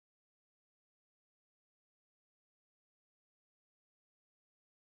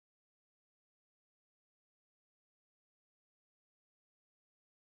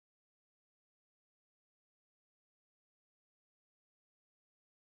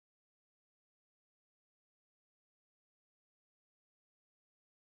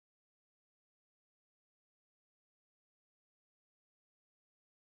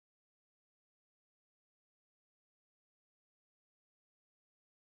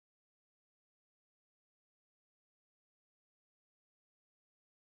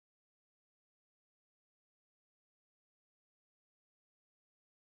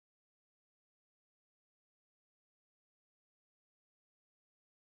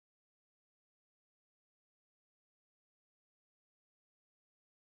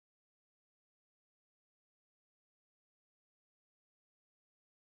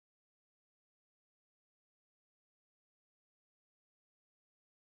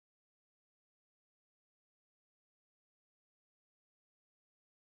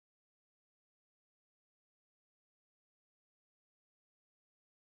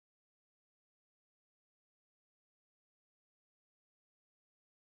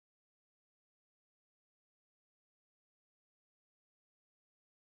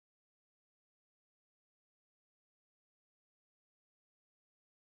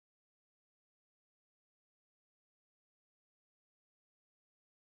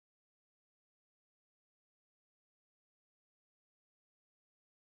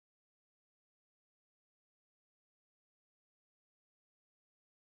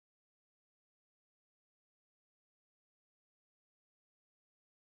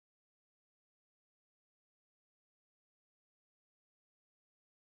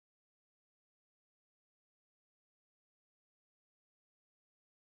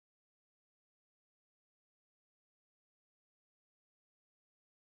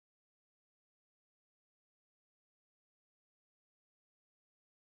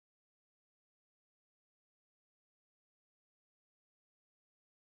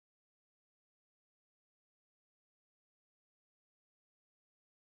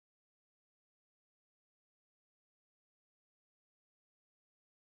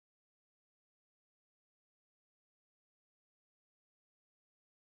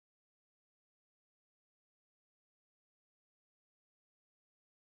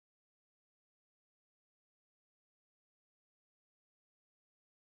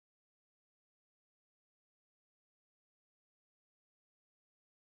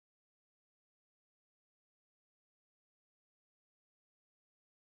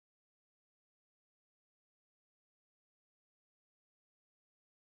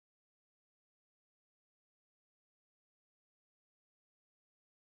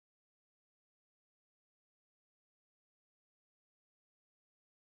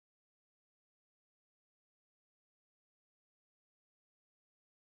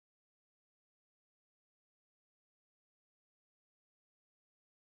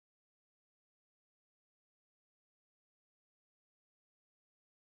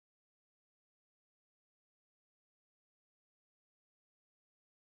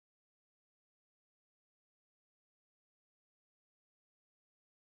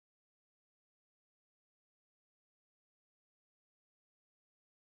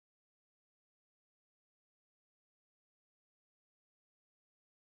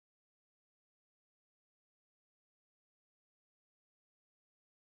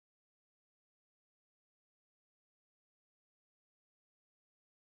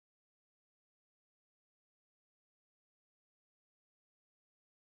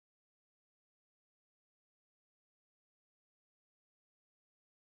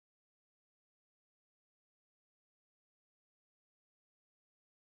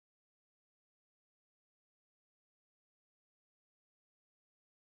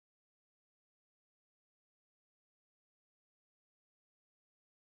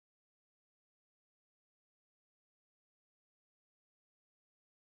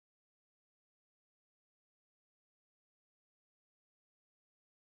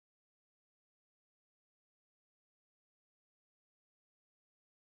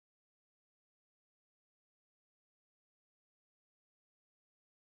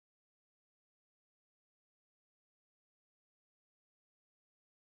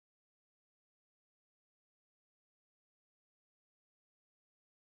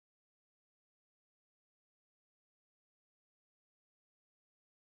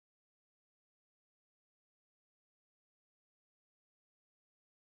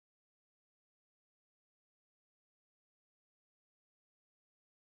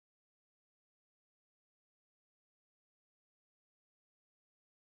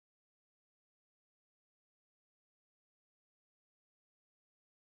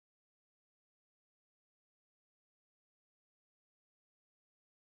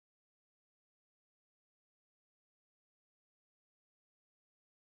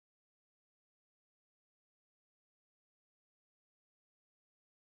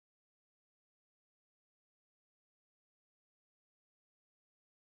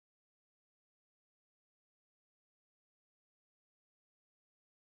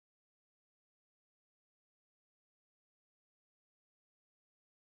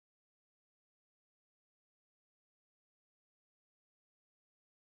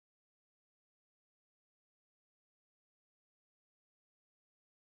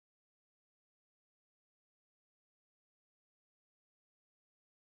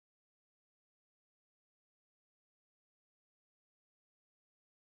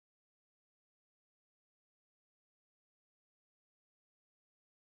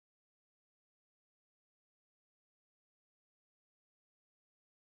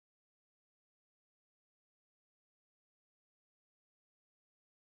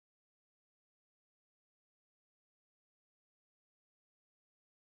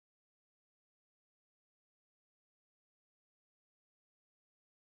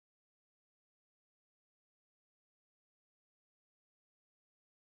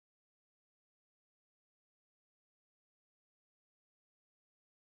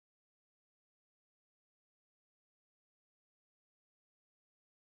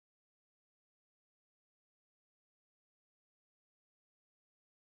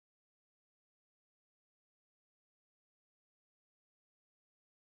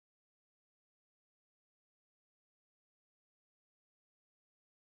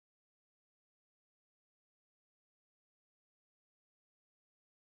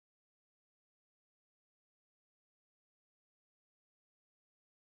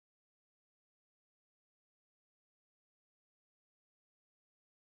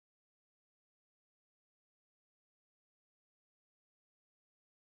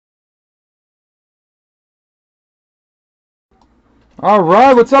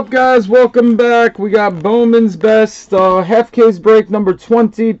Alright, what's up guys? Welcome back. We got Bowman's Best half case break number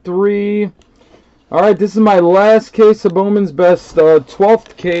 23. Alright, this is my last case of Bowman's Best,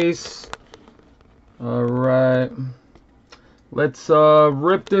 12th case. Alright, let's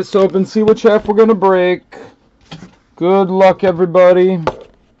rip this open, see which half we're gonna break. Good luck everybody.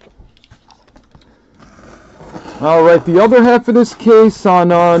 Alright, the other half of this case on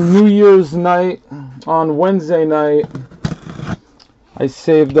New Year's night, on Wednesday night. I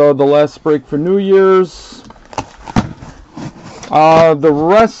saved the last break for New Year's. The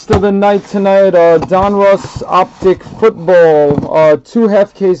rest of the night tonight, Donruss Optic Football, 2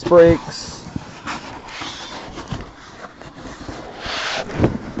 half case breaks.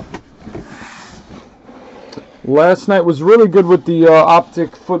 Last night was really good with the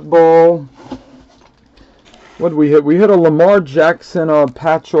Optic Football. What did we hit? We hit a Lamar Jackson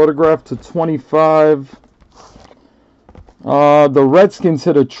patch autograph to 25. The Redskins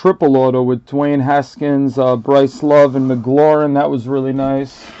hit a triple auto with Dwayne Haskins, Bryce Love, and McLaurin. That was really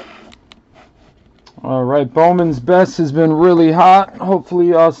nice. Alright, Bowman's Best has been really hot.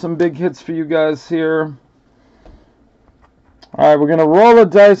 Hopefully some big hits for you guys here. Alright, we're going to roll a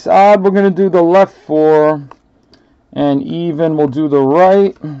dice. Odd, we're going to do the left 4. And even, we'll do the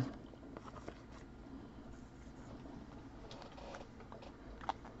right.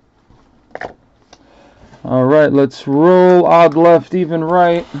 Alright, let's roll odd left, even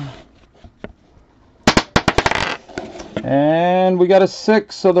right. And we got a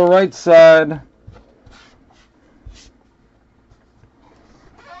 6, so the right side.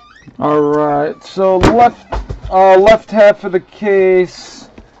 Alright, so left half of the case.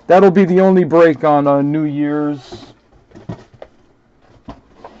 That'll be the only break on New Year's.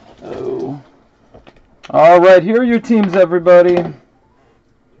 Oh. Alright, here are your teams, everybody.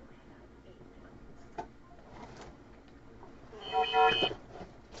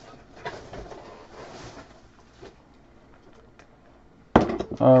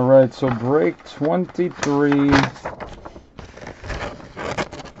 Alright, so break 23.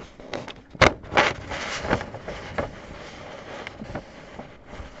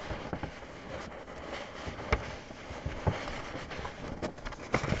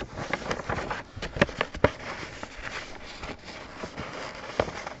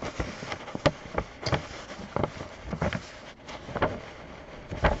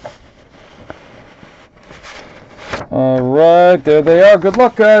 Alright, there they are. Good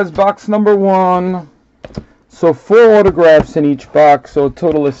luck, guys. Box number 1. So 4 autographs in each box, so a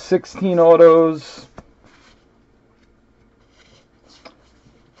total of 16 autos.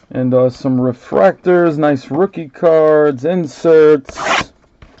 And some refractors, nice rookie cards, inserts.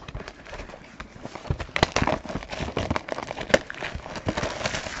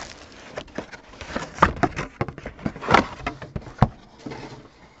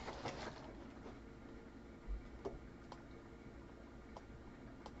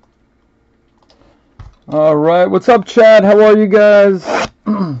 Alright, what's up Chad? How are you guys?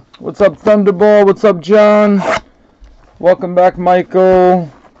 What's up Thunderball? What's up John? Welcome back Michael.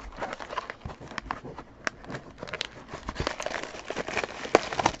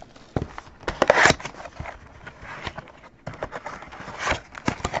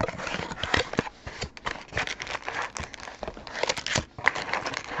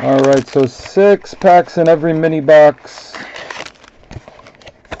 Alright, so 6 packs in every mini box.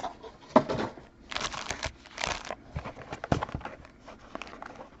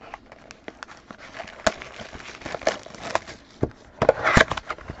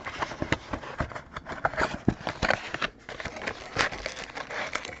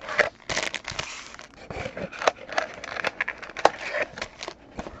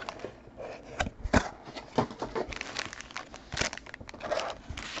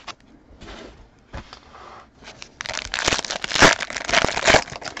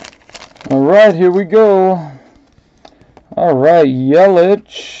 Alright, here we go. Alright,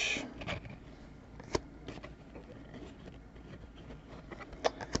 Yelich.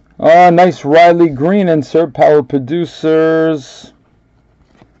 Nice Riley Green insert, power producers.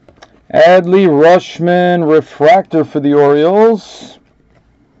 Adley Rushman, refractor for the Orioles.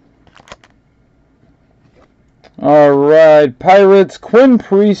 Alright, Pirates, Quinn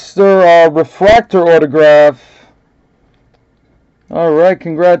Priester, refractor autograph. Alright,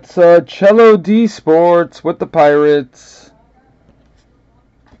 congrats, Cello D Sports with the Pirates.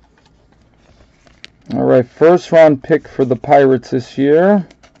 Alright, first round pick for the Pirates this year.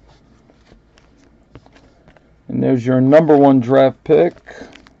 And there's your number 1 draft pick.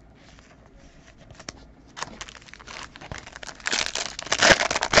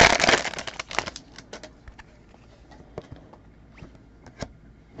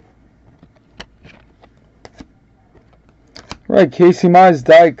 Alright, Casey Mize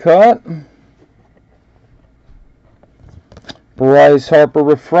die cut. Bryce Harper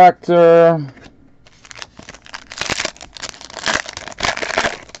refractor.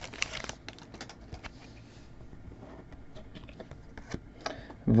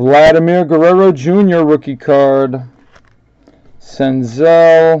 Vladimir Guerrero Jr. rookie card.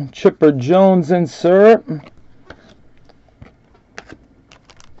 Senzel, Chipper Jones insert.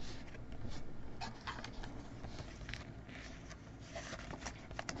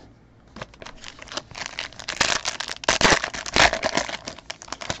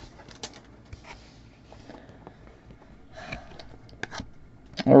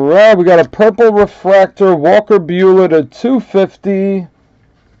 Alright, we got a purple refractor, Walker Buehler to 250.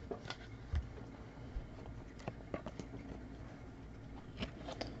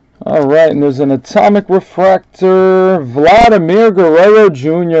 Alright, and there's an atomic refractor, Vladimir Guerrero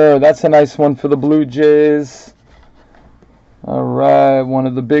Jr. That's a nice one for the Blue Jays. Alright, one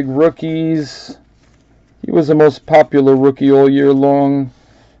of the big rookies. He was the most popular rookie all year long.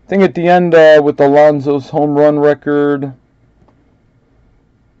 I think at the end with Alonso's home run record,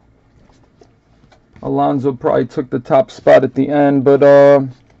 Alonso probably took the top spot at the end, but I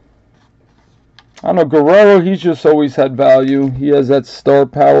don't know, Guerrero, he's just always had value. He has that star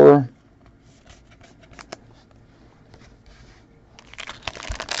power.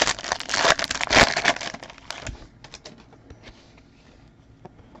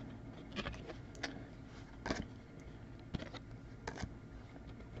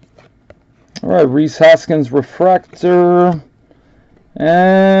 Alright, Rhys Hoskins refractor.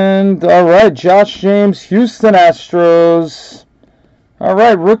 And, alright, Josh James, Houston Astros.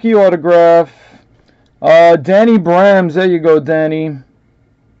 Alright, rookie autograph. Danny Brams, there you go, Danny.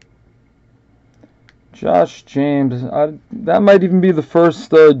 Josh James. That might even be the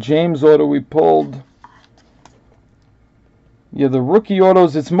first James auto we pulled. Yeah, the rookie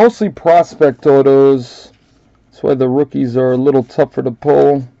autos, it's mostly prospect autos. That's why the rookies are a little tougher to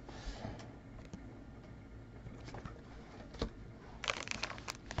pull.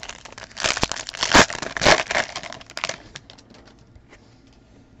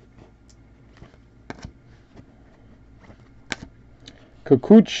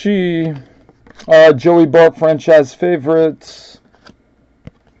 Kikuchi, Joey Bart franchise favorites.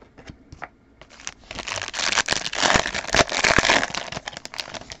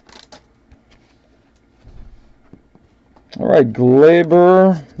 All right,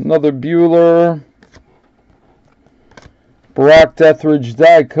 Glaber, another Buehler. Brock Deathridge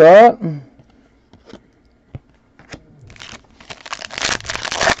die cut.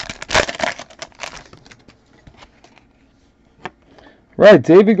 Right,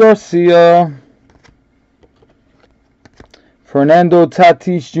 David Garcia, Fernando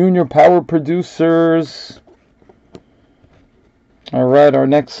Tatis Jr., Power Producers. All right, our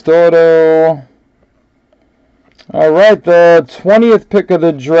next auto. All right, the 20th pick of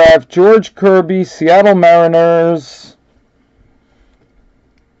the draft, George Kirby, Seattle Mariners.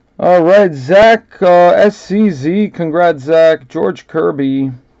 All right, Zach, SCZ, congrats, Zach. George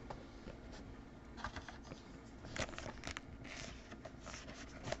Kirby.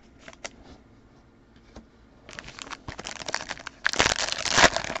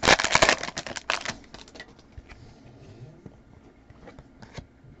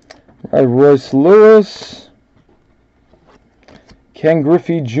 Royce Lewis, Ken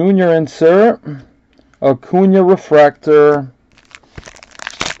Griffey Jr. insert, Acuna refractor,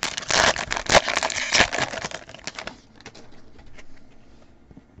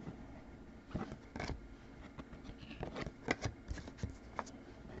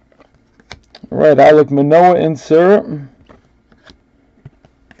 all right, Alek Manoah insert.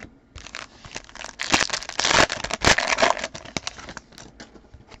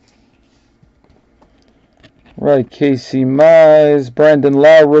 Right, Casey Mize, Brandon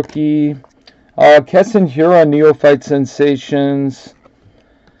Lau rookie, Keston Hiura Neophyte Sensations.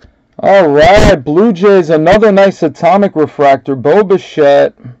 All right, Blue Jays, another nice atomic refractor, Bo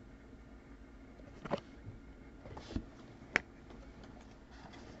Bichette.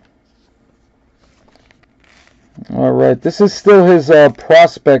 All right, this is still his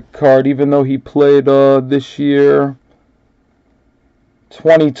prospect card, even though he played this year.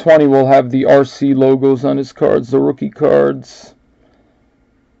 2020 will have the RC logos on his cards, the rookie cards.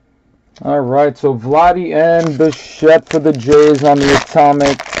 All right, so Vladdy and Bichette for the Jays on the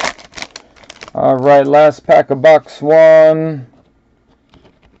atomic. All right, last pack of box one.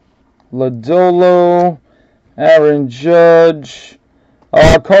 Lodolo, Aaron Judge,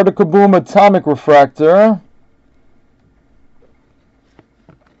 Carter Kaboom atomic refractor.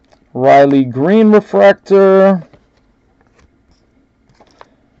 Riley Green refractor.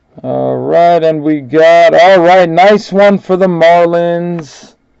 All right, and we got, all right, nice one for the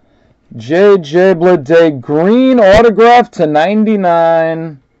Marlins. J.J. Bleday, green autograph to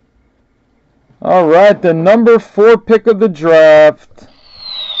 99. All right, the number 4 pick of the draft.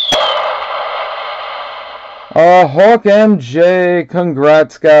 Hawk MJ,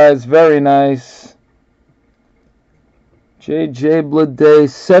 congrats, guys. Very nice. J.J. Bleday,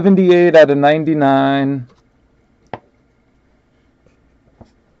 78 out of 99.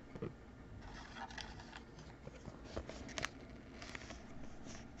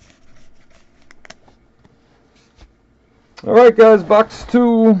 All right, guys, box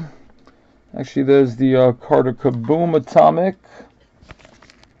 2. Actually, there's the Carter Kaboom Atomic.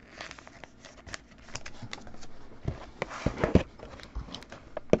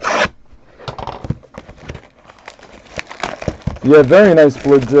 Yeah, very nice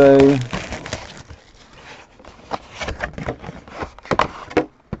Bleday.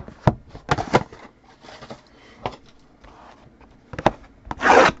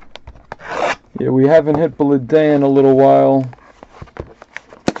 Yeah, we haven't hit Bleday in a little while.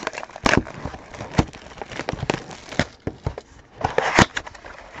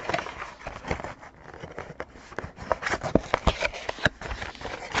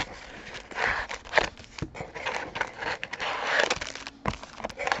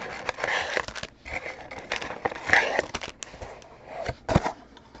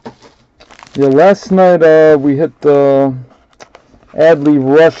 Yeah, last night we hit the Adley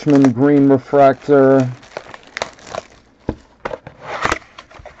Rushman green refractor.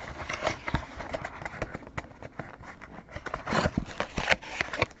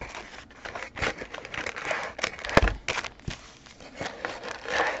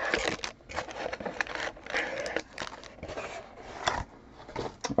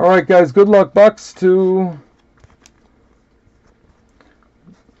 All right, guys, good luck. Box 2.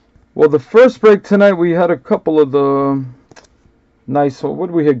 Well, the first break tonight, we had a couple of the nice one. What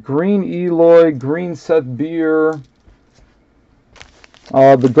did we hit? Green Eloy, green Seth Beer.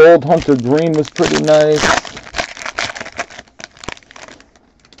 The Gold Hunter green was pretty nice.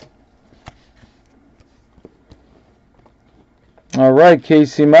 All right,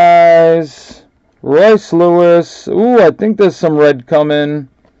 Casey Mize, Royce Lewis. Ooh, I think there's some red coming.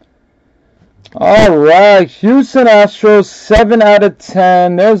 All right, Houston Astros, 7 out of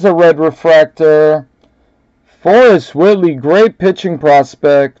 10. There's a red refractor. Forrest Whitley, great pitching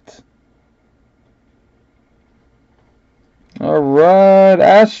prospect. All right,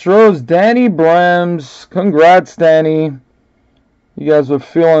 Astros, Danny Brems. Congrats, Danny. You guys were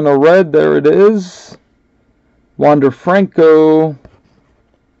feeling a red. There it is. Wander Franco.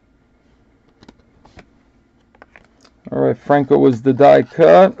 All right, Franco was the die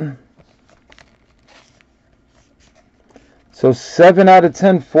cut. So 7 out of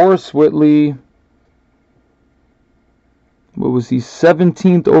 10, Forrest Whitley. What was he?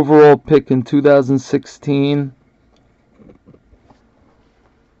 17th overall pick in 2016.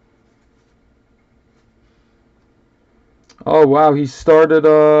 Oh, wow. He started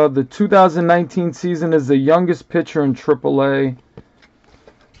the 2019 season as the youngest pitcher in AAA.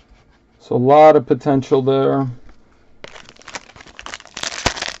 So a lot of potential there.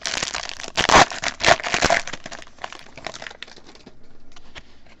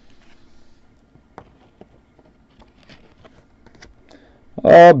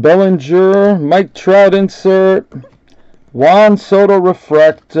 Bellinger, Mike Trout insert, Juan Soto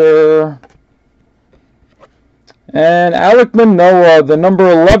refractor, and Alek Manoah, the number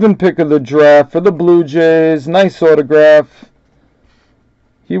 11 pick of the draft for the Blue Jays. Nice autograph.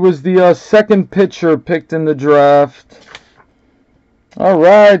 He was the second pitcher picked in the draft. All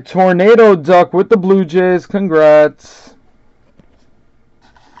right, Tornado Duck with the Blue Jays. Congrats.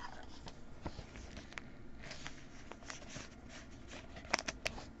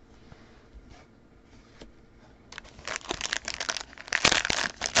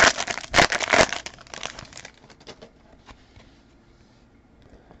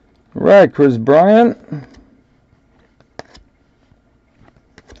 Right, Chris Bryant.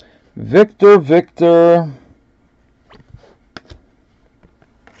 Victor.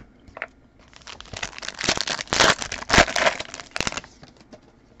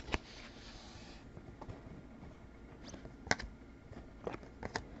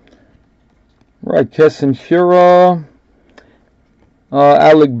 Right, Kesson Hura.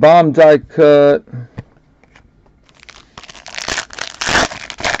 Alec Baum die cut.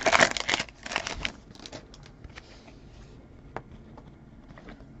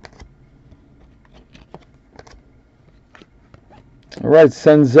 All right,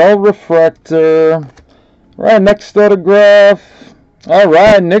 Senzel refractor. All right, next autograph. All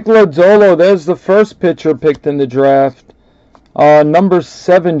right, Nick Lodolo. There's the first pitcher picked in the draft. Number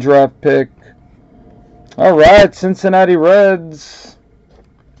 7 draft pick. All right, Cincinnati Reds.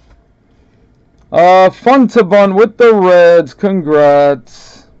 Fun to bun with the Reds.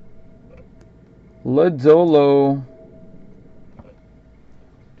 Congrats. Lodolo.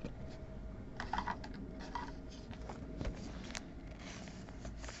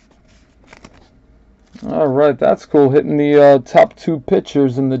 All right, that's cool. Hitting the top 2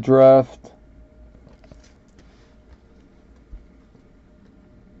 pitchers in the draft.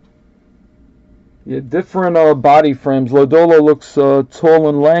 Yeah, different body frames. Lodolo looks tall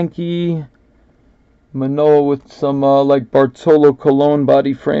and lanky. Manoah with some like Bartolo Colon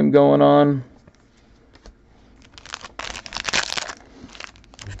body frame going on.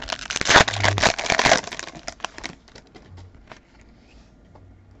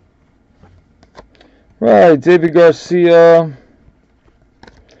 Right, David Garcia.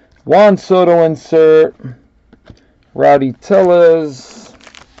 Juan Soto insert. Rowdy Tellez.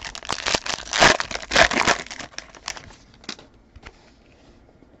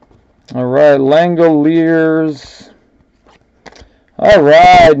 All right, Langoliers. All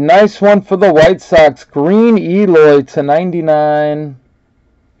right, nice one for the White Sox. Green Eloy to 99.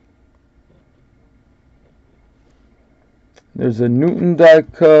 There's a Newton die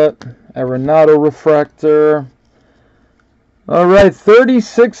cut. Arenado refractor. All right,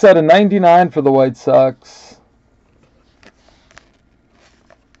 36 out of 99 for the White Sox.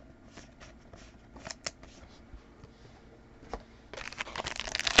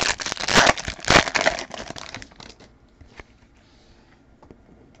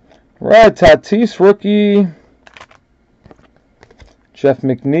 Right, Tatis rookie. Jeff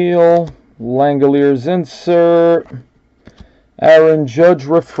McNeil. Langoliers insert. Aaron Judge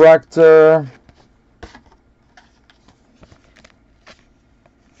refractor.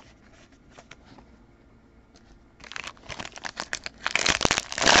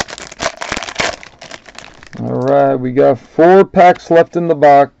 Alright, we got 4 packs left in the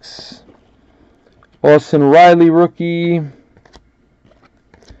box. Austin Riley rookie.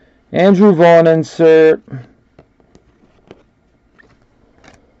 Andrew Vaughn insert.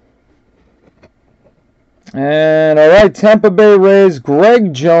 And all right, Tampa Bay Rays,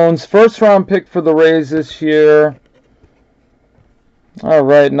 Greg Jones, first round pick for the Rays this year. All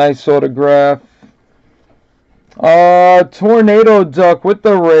right, nice autograph. Tornado Duck with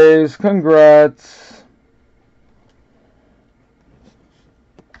the Rays, congrats.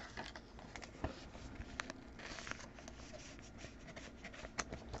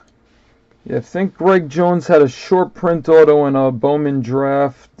 Yeah, I think Greg Jones had a short print auto in a Bowman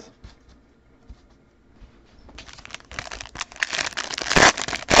draft.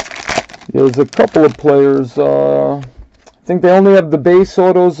 There's a couple of players. I think they only have the base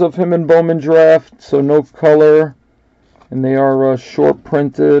autos of him in Bowman draft, so no color, and they are short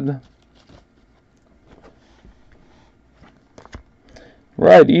printed.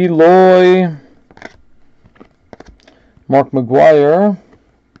 Right, Eloy, Mark McGuire.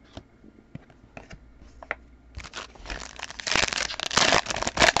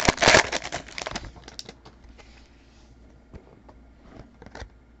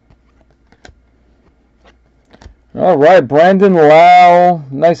 All right, Brandon Lau,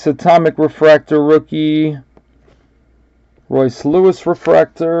 nice atomic refractor rookie. Royce Lewis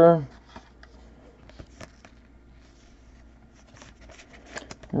refractor.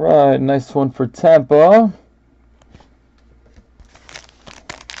 Right, nice one for Tampa.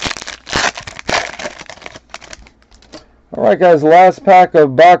 All right, guys, last pack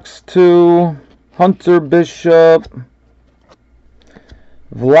of box 2. Hunter Bishop.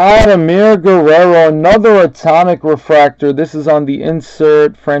 Vladimir Guerrero, another atomic refractor. This is on the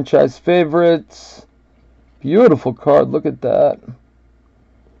insert, franchise favorites. Beautiful card, look at that.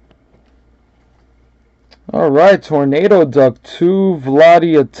 Alright, Tornado Duck, 2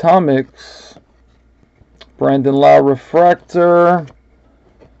 Vladdy atomics. Brandon Lau refractor.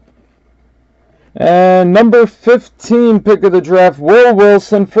 And number 15 pick of the draft, Will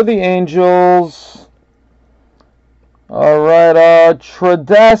Wilson for the Angels. Alright,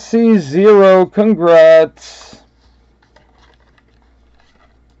 Tradassi 0, congrats.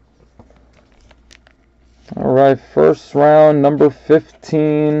 Alright, first round, number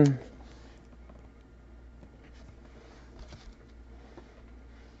 15.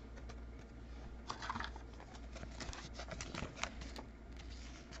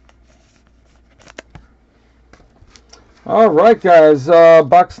 Alright, guys,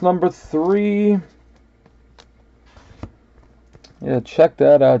 box number 3. Yeah, check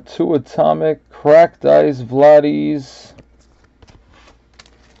that out. 2 atomic, cracked ice, Vladdies.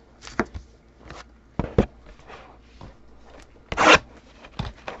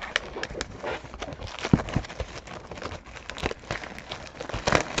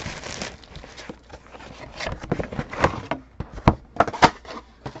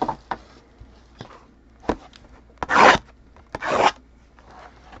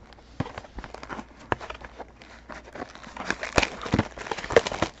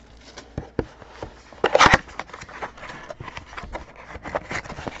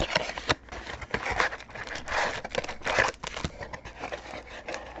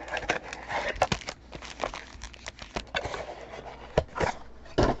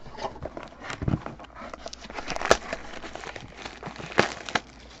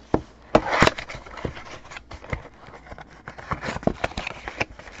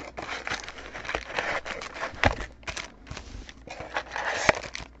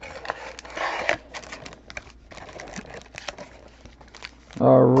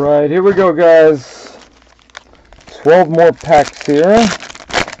 Alright, here we go, guys. 12 more packs here.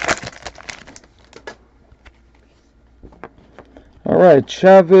 Alright,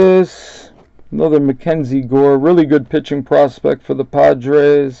 Chavez. Another Mackenzie Gore. Really good pitching prospect for the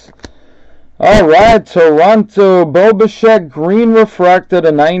Padres. Alright, Toronto. Bo Bichette, green refractor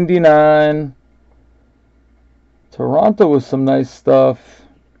to 99. Toronto with some nice stuff.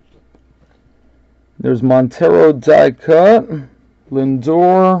 There's Montero die cut.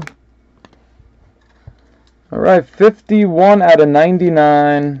 Lindor. Alright, 51 out of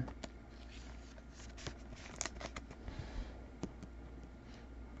 99.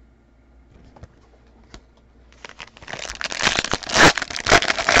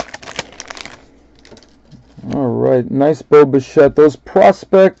 Alright, nice Bo Bichette. Those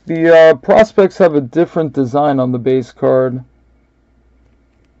the prospects have a different design on the base card.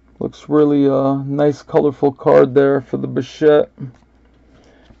 Looks really nice, colorful card there for the Bichette.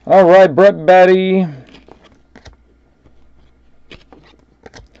 Alright, Brett Batty.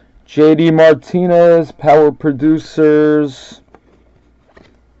 JD Martinez, Power Producers.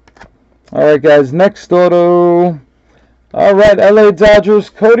 Alright, guys, next auto. Alright, LA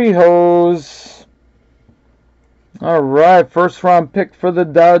Dodgers, Cody Hose. Alright, first round pick for the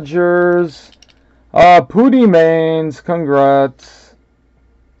Dodgers. Pooty Mains, congrats.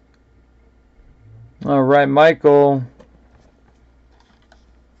 Alright, Michael.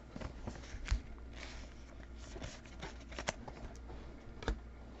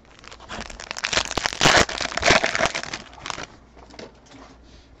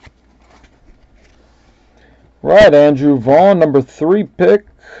 Right, Andrew Vaughn, number 3 pick.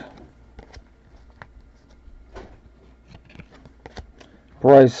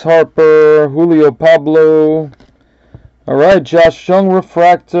 Bryce Harper, Julio Pablo. Alright, Josh Jung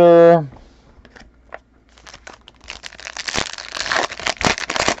refractor.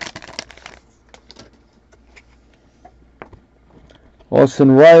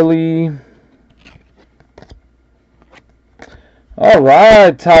 Austin Riley.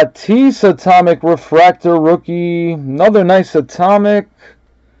 Alright, Tatis Atomic Refractor rookie. Another nice Atomic.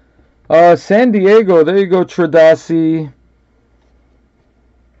 San Diego, there you go, Tradasi.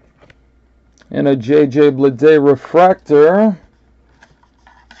 And a JJ Bleday Refractor.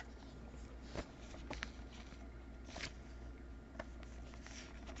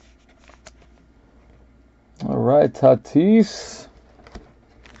 Alright, Tatis.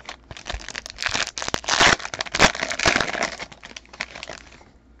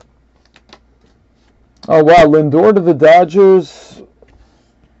 Oh, wow, Lindor to the Dodgers.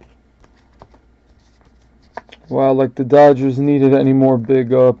 Wow, like the Dodgers needed any more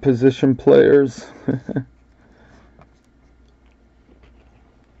big position players.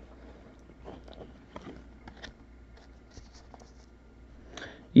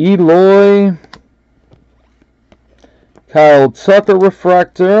 Eloy. Kyle Tucker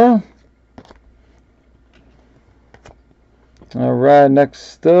refractor. Alright,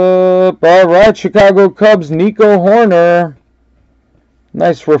 next up. Alright, Chicago Cubs, Nico Horner.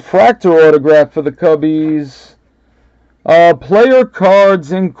 Nice refractor autograph for the Cubbies. Player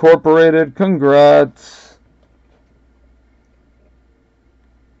Cards Incorporated, congrats.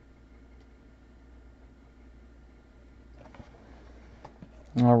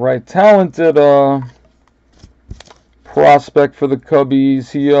 Alright, talented prospect for the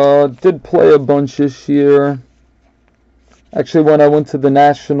Cubbies. He did play a bunch this year. Actually, when I went to the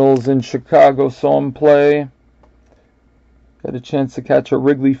Nationals in Chicago, saw him play. Got a chance to catch a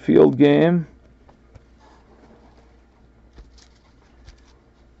Wrigley Field game.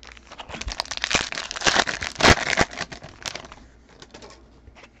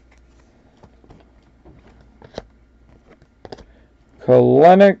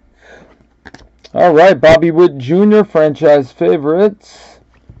 Kalenic. Alright, Bobby Witt Jr., franchise favorites.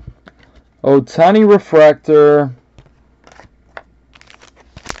 Ohtani refractor.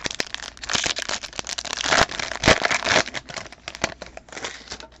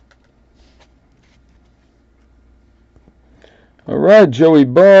 Alright, Joey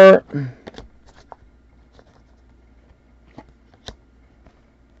Bart.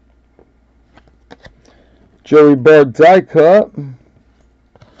 Joey Bart die cut.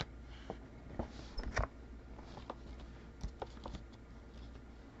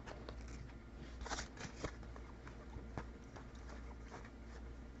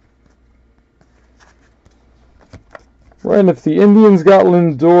 Right, and if the Indians got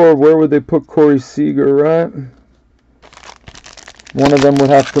Lindor, where would they put Corey Seager, right? One of them would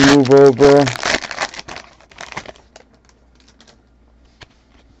have to move over.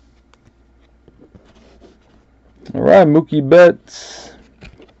 Alright, Mookie Betts.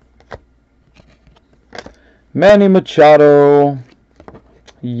 Manny Machado,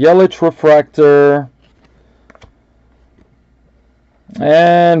 Yelich Refractor,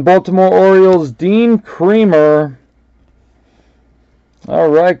 and Baltimore Orioles, Dean Kremer. All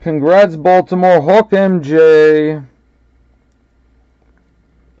right, congrats, Baltimore. Hawk MJ.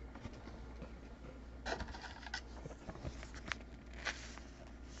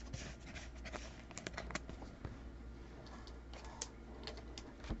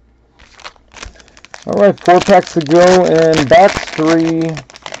 All right, 4 packs to go in box 3.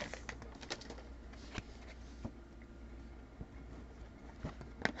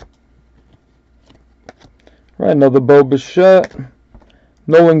 All right, another Bo Bichette.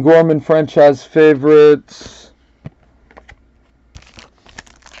 Nolan Gorman, franchise favorites.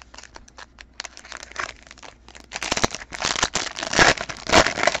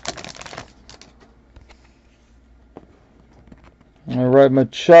 All right,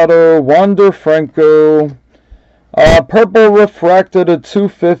 Machado, Wander Franco. Purple refractor to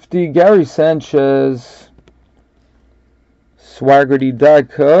 250, Gary Sanchez. Swaggerty die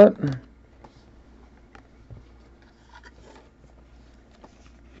cut.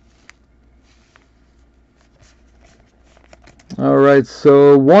 All right,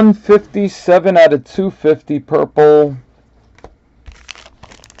 so 157 out of 250 purple.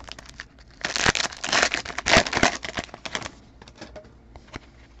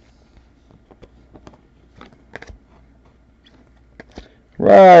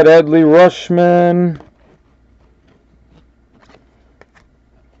 Right, Adley Rushman.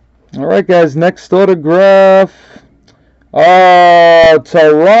 All right, guys, next autograph.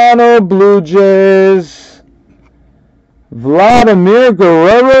 Toronto Blue Jays. Vladimir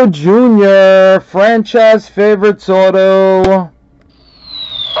Guerrero Jr., franchise favorites auto.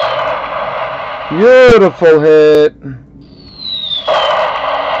 Beautiful hit.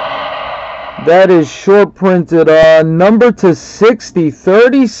 That is short printed. Number to 60.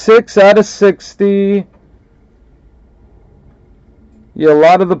 36 out of 60. Yeah, a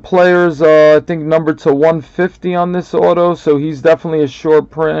lot of the players, I think, numbered to 150 on this auto, so he's definitely a short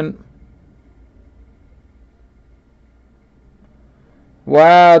print.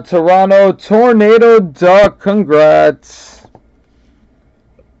 Wow, Toronto Tornado Duck. Congrats.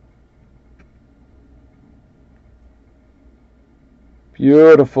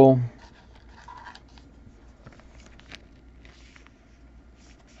 Beautiful.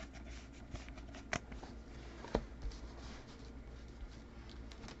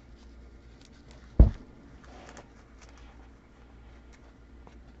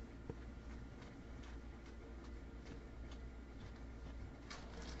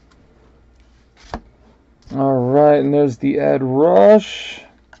 All right, and there's the Ed Rush.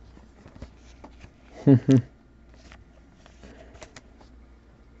 All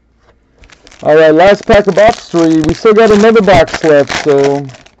right, last pack of box 3. We still got another box left, so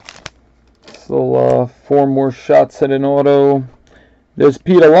still 4 more shots at an auto. There's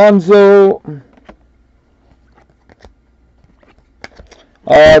Pete Alonso.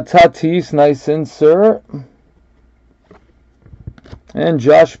 Tatis, nice insert. And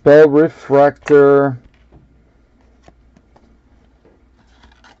Josh Bell, refractor.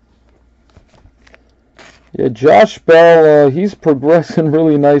 Yeah, Josh Bell, he's progressing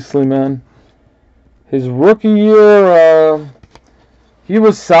really nicely, man. His rookie year, he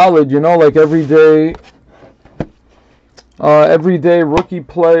was solid, you know, like everyday rookie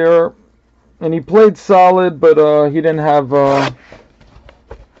player. And he played solid, but he didn't have,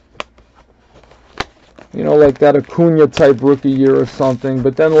 you know, like that Acuna type rookie year or something.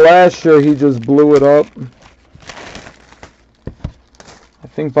 But then last year, he just blew it up. I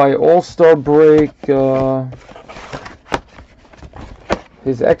think by All-Star break,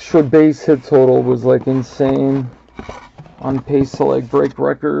 his extra base hit total was like insane, on pace to like break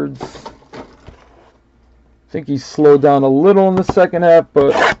records. I think he slowed down a little in the second half,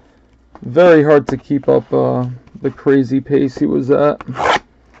 but very hard to keep up the crazy pace he was at.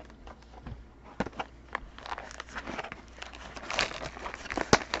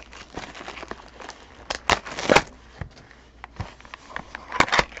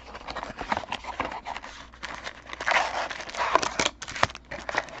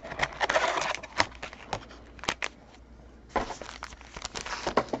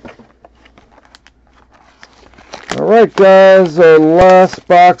 Alright guys, our last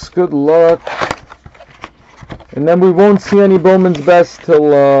box, good luck. And then we won't see any Bowman's Best till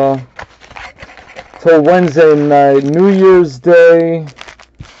Wednesday night, New Year's Day.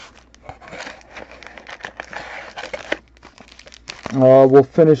 We'll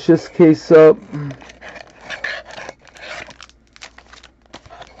finish this case up.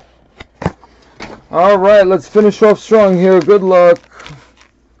 All right, let's finish off strong here. Good luck.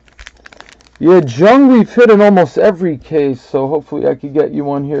 Yeah, Jung, we've hit in almost every case, so hopefully I could get you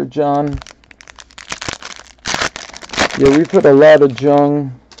one here, John. Yeah, we've hit a lot of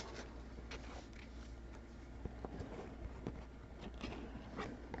Jung.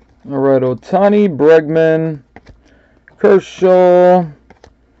 All right, Otani, Bregman, Kershaw,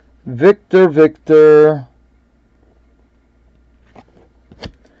 Victor,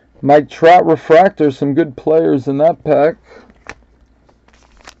 Mike Trout refractor, some good players in that pack.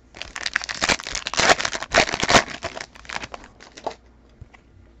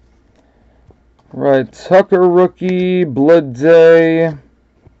 Right, Tucker rookie, Blade,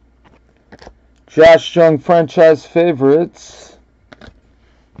 Josh Jung franchise favorites.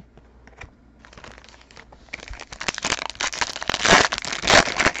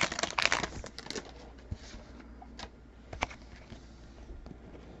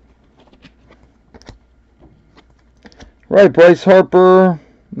 Right, Bryce Harper,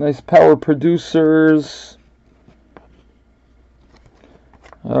 nice power producers.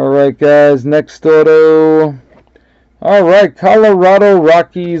 All right, guys, next auto. All right, Colorado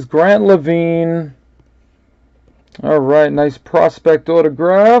Rockies, Grant Levine. All right, nice prospect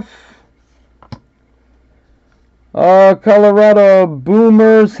autograph. Colorado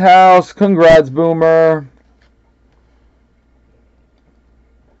Boomer's house. Congrats, Boomer.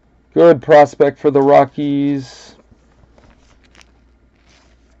 Good prospect for the Rockies.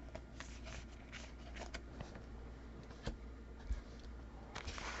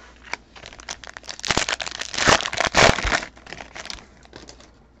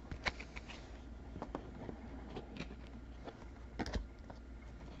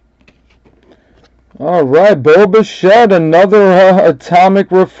 All right, Bo Bichette, another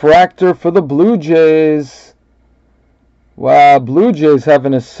atomic refractor for the Blue Jays. Wow, Blue Jays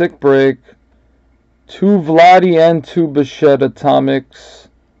having a sick break. 2 Vladdy and 2 Bichette atomics.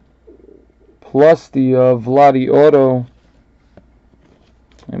 Plus the Vladdy auto.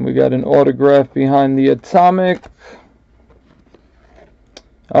 And we got an autograph behind the atomic.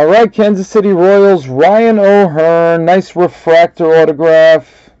 All right, Kansas City Royals, Ryan O'Hearn. Nice refractor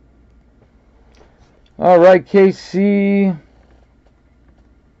autograph. All right, KC.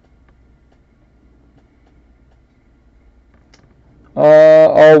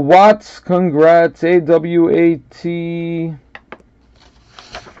 Watts, congrats. AWAT.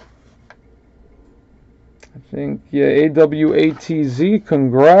 I think, yeah, AWATZ,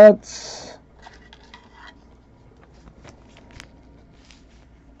 congrats.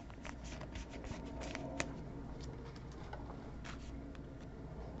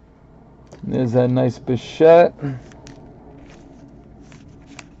 There's that nice Bichette.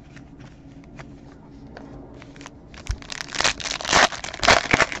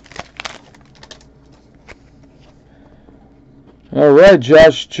 All right,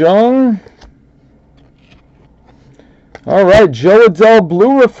 Josh Jung. All right, Joe Adell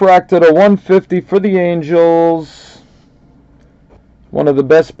blue refracted, a 150 for the Angels. One of the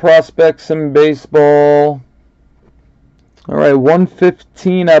best prospects in baseball. All right,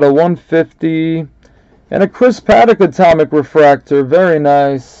 115 out of 150. And a Chris Paddock atomic refractor. Very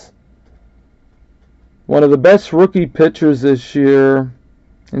nice. One of the best rookie pitchers this year.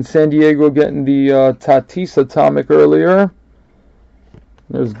 In San Diego getting the Tatis atomic earlier.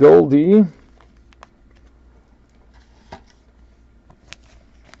 There's Goldie.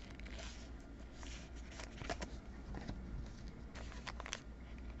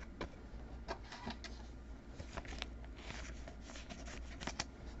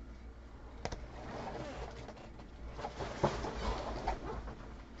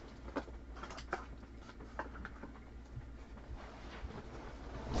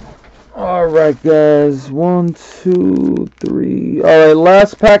 All right, guys. 1, 2, 3. All right,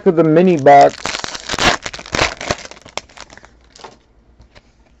 last pack of the mini box.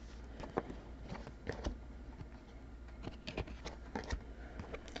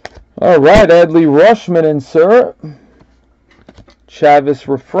 All right, Adley Rutschman insert. Chavis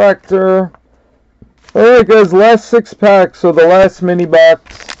refractor. All right, guys. Last 6 packs. So the last mini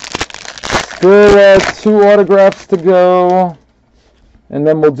box. Still 2 autographs to go. And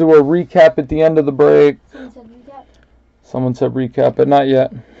then we'll do a recap at the end of the break. Someone said recap. Someone said recap, but not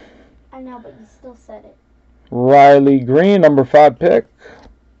yet. I know, but you still said it. Riley Green, number 5 pick.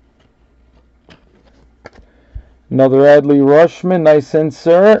 Another Adley Rutschman, nice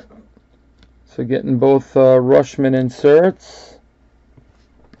insert. So getting both Rutschman inserts.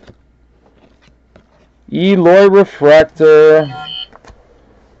 Eloy refractor.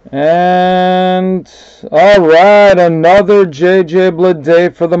 And, all right, another J.J.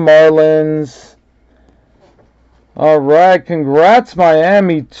 Bleday for the Marlins. All right, congrats,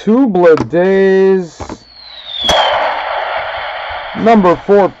 Miami. Tubeless days. Number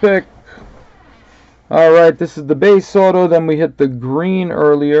 4 pick. All right, this is the base auto. Then we hit the green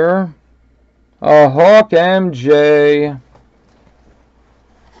earlier. Hawk MJ.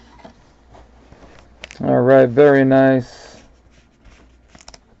 All right, very nice.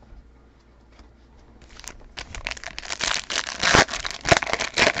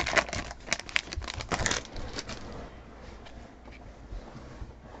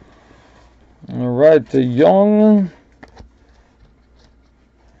 All right, the Young.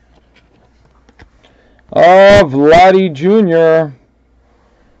 Vladdy Jr.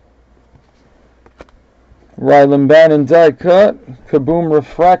 Rylan Bannon die cut. Kaboom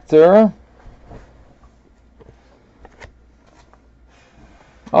refractor.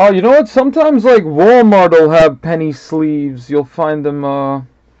 Oh, you know what? Sometimes like Walmart will have penny sleeves. You'll find them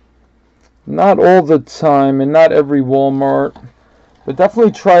not all the time and not every Walmart. But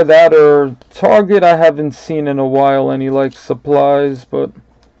definitely try that, or Target I haven't seen in a while any like supplies, but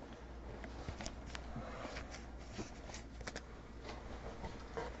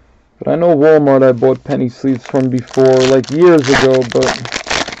I know Walmart I bought penny sleeves from before, like years ago, but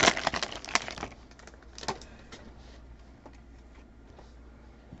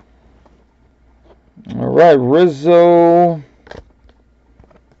alright, Rizzo.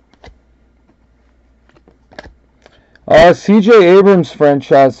 CJ Abrams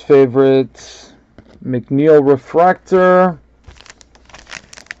franchise favorites. McNeil refractor.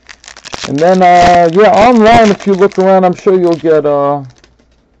 And then yeah, online if you look around, I'm sure you'll get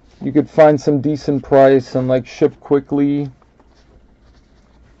you could find some decent price and like ship quickly.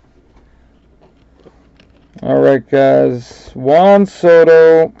 Alright guys, Juan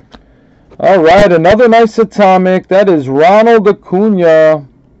Soto. Alright, another nice atomic. That is Ronald Acuna.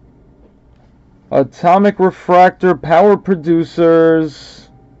 Atomic refractor, power producers.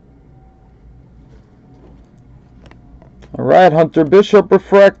 Alright, Hunter Bishop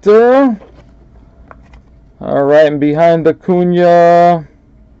refractor. Alright, and behind Acuna.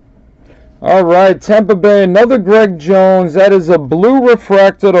 Alright, Tampa Bay, another Greg Jones. That is a blue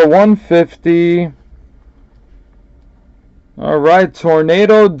refractor to 150. Alright,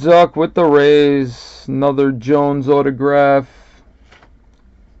 Tornado Duck with the Rays. Another Jones autograph.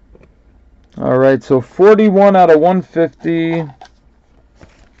 Alright, so 41 out of 150.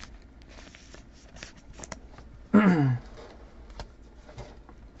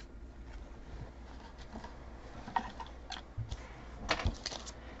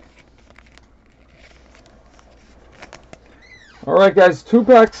 Alright guys, 2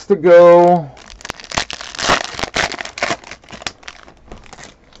 packs to go.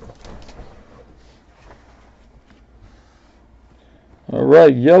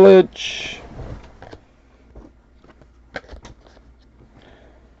 Alright, Yelich.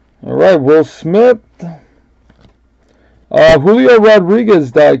 Alright, Will Smith. Julio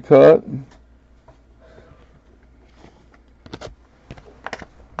Rodriguez die cut.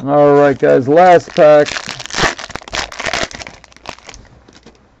 Alright guys, last pack.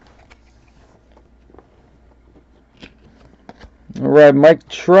 Alright, Mike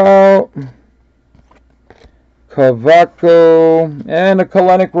Trout. Cavaco. And a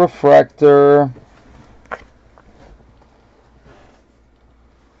Kalenic refractor.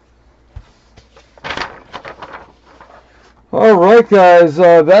 Alright guys,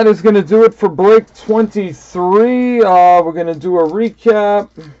 that is going to do it for break 23. We're going to do a recap.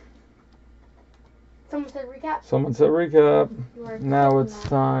 Someone said recap? Someone said recap. Now it's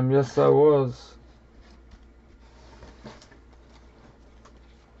time. Yes, I was.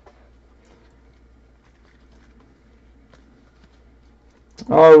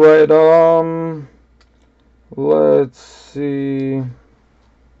 Alright, let's see.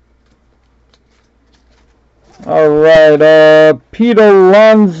 Alright, Pete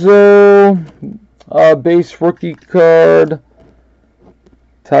Alonso, base rookie card.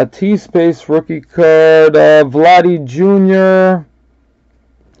 Tatis base rookie card. Vladdy Jr.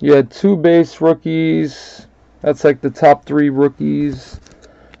 Yeah, 2 base rookies. That's like the top 3 rookies.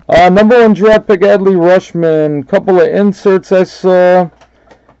 Number 1 draft pick, Adley Rushman. Couple of inserts I saw.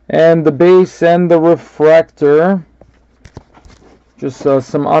 And the base and the refractor. Just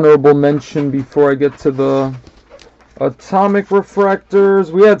some honorable mention before I get to the atomic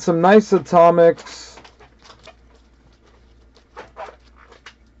refractors. We had some nice atomics.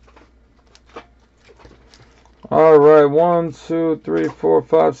 Alright, 1, 2, 3, 4,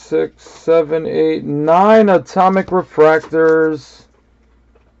 5, 6, 7, 8, 9 atomic refractors.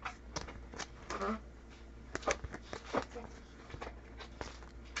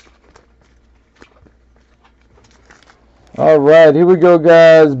 All right, here we go,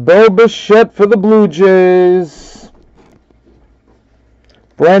 guys. Bo Bichette for the Blue Jays.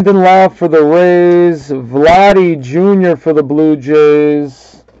 Brandon Lau for the Rays. Vladdy Jr. for the Blue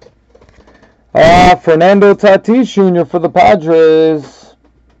Jays. Fernando Tatis Jr. for the Padres.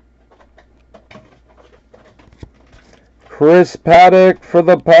 Chris Paddock for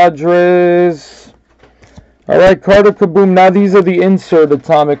the Padres. All right, Carter Kaboom. Now these are the insert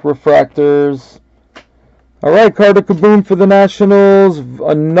atomic refractors. All right, Carter Kaboom for the Nationals.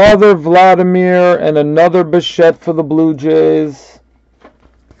 Another Vladimir and another Bichette for the Blue Jays.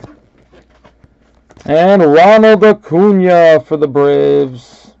 And Ronald Acuna for the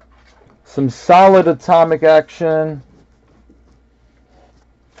Braves. Some solid atomic action.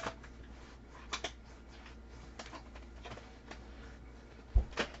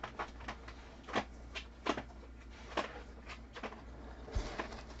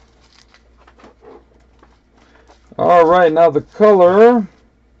 All right, now the color.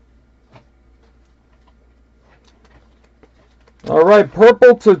 All right,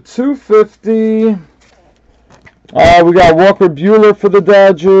 purple to 250. We got Walker Buehler for the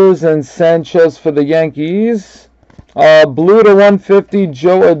Dodgers and Sanchez for the Yankees. Blue to 150,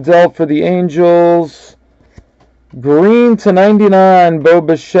 Joe Adell for the Angels. Green to 99, Bo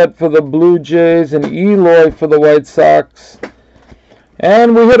Bichette for the Blue Jays and Eloy for the White Sox.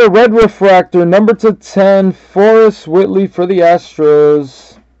 And we hit a red refractor, number to 10, Forrest Whitley for the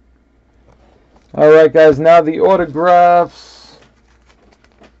Astros. All right, guys, now the autographs.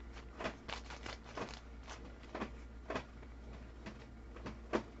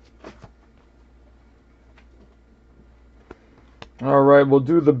 All right, we'll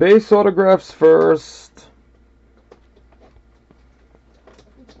do the base autographs first.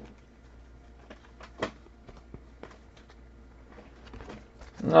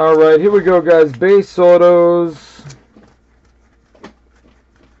 All right, here we go, guys. Base autos.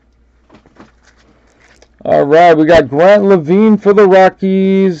 All right, we got Grant Levine for the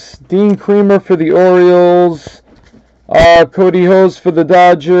Rockies, Dean Creamer for the Orioles, Cody Hose for the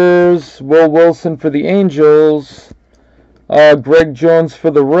Dodgers, Will Wilson for the Angels, Greg Jones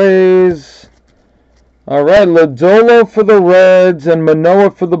for the Rays. All right, Lodolo for the Reds and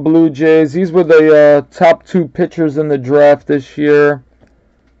Manoah for the Blue Jays. These were the top two pitchers in the draft this year.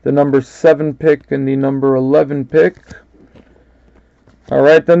 The number 7 pick and the number 11 pick. All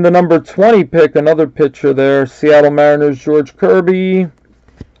right, then the number 20 pick, another pitcher there. Seattle Mariners, George Kirby.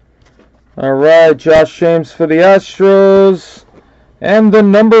 All right, Josh James for the Astros. And the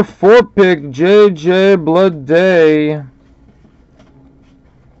number 4 pick, J.J. Bleday.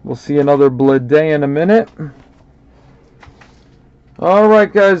 We'll see another Bleday in a minute. All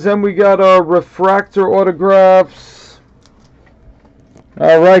right, guys, then we got our refractor autographs.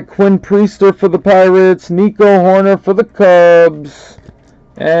 All right, Quinn Priester for the Pirates, Nico Horner for the Cubs,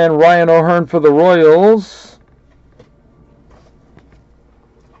 and Ryan O'Hearn for the Royals.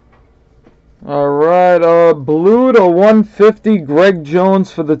 All right, blue to 150, Greg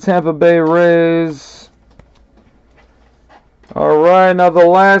Jones for the Tampa Bay Rays. All right, now the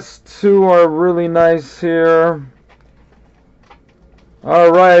last two are really nice here.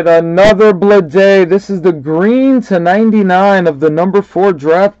 All right, another Bleday. This is the green to 99 of the number 4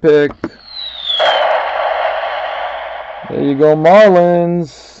 draft pick. There you go,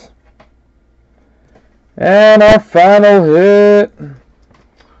 Marlins. And our final hit.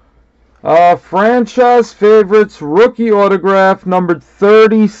 Franchise favorites, rookie autograph, numbered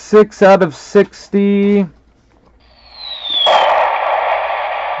 36 out of 60.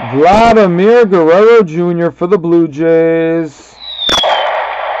 Vladimir Guerrero Jr. for the Blue Jays.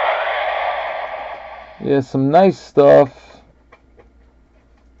 Yeah, some nice stuff.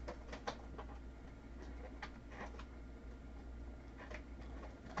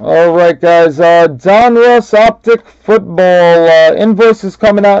 All right, guys. Don Ross Optic Football. Invoice is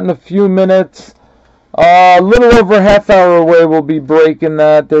coming out in a few minutes. A little over a half hour away, we'll be breaking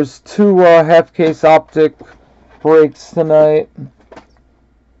that. There's 2 half-case Optic breaks tonight.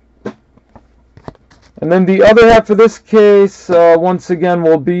 And then the other half of this case, once again,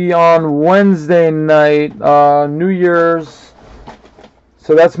 will be on Wednesday night, New Year's.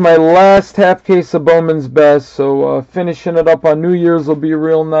 So that's my last half case of Bowman's Best. So finishing it up on New Year's will be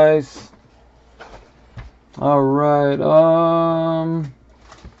real nice. All right.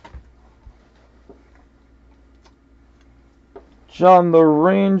 John the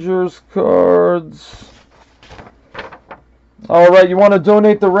Rangers cards. All right, you want to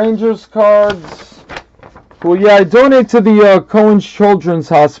donate the Rangers cards? Well, yeah, I donate to the Cohen's Children's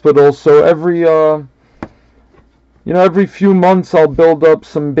Hospital, so every few months I'll build up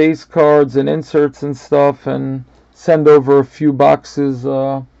some base cards and inserts and stuff and send over a few boxes.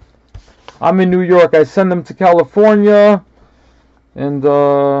 I'm in New York. I send them to California. And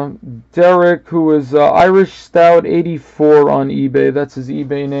Derek, who is Irish Stout 84 on eBay. That's his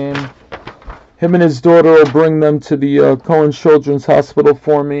eBay name. Him and his daughter will bring them to the Cohen Children's Hospital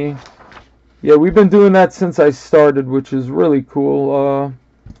for me. Yeah, we've been doing that since I started, which is really cool.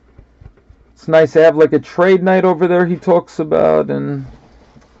 It's nice to have like a trade night over there he talks about, and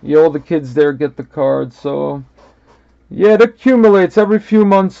yeah, all the kids there get the cards. So yeah, it accumulates every few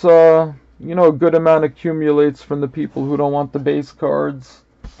months. You know, a good amount accumulates from the people who don't want the base cards.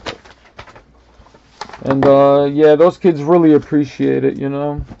 And yeah, those kids really appreciate it, you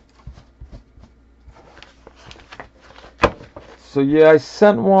know. So yeah, I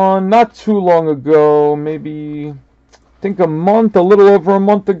sent one not too long ago, maybe I think a little over a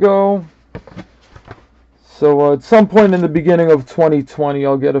month ago. So at some point in the beginning of 2020,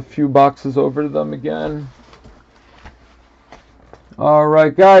 I'll get a few boxes over to them again.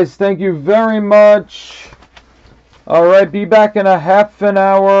 Alright guys, thank you very much. Alright, be back in a half an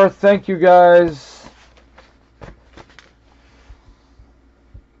hour. Thank you guys.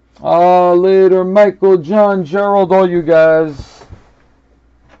 Later, Michael, John, Gerald, all you guys.